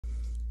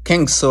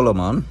King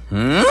Solomon,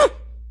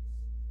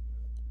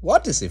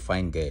 what is a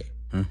fine girl?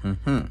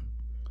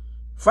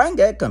 Fine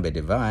girl can be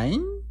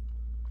divine.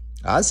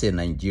 As a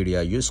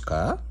Nigeria used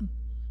car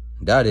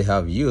that they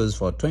have used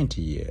for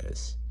 20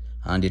 years.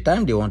 And the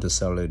time they want to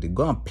sell it, they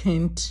go and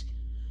paint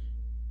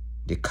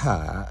the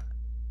car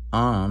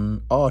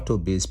on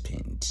auto-based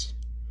paint.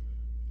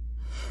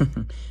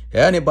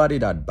 Anybody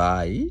that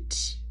buy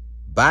it,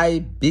 buy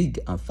big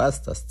and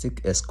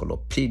fantastic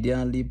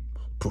encyclopedially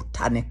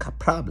botanical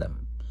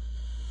problem.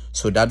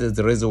 So that is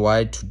the reason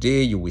why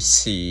today you will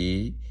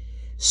see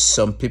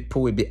some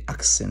people will be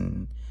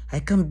asking, I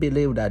can't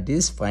believe that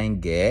this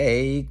fine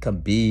girl can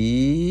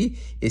be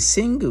a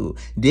single.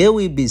 They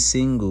will be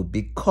single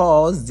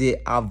because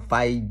they are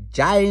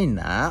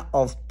vagina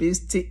of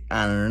pasty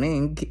and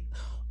ring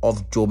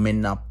of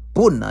Jomena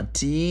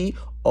bonati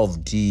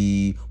of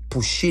the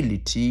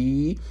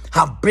pushility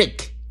have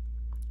break.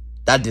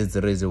 That is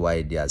the reason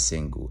why they are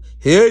single.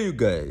 Here you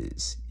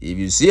guys, if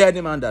you see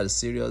any man that's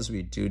serious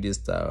with you this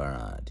time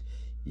around,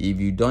 if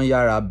you don't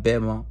hear a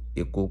bema,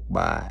 you cook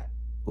by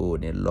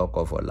the luck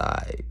of a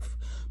life.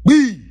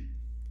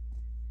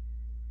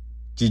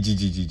 G.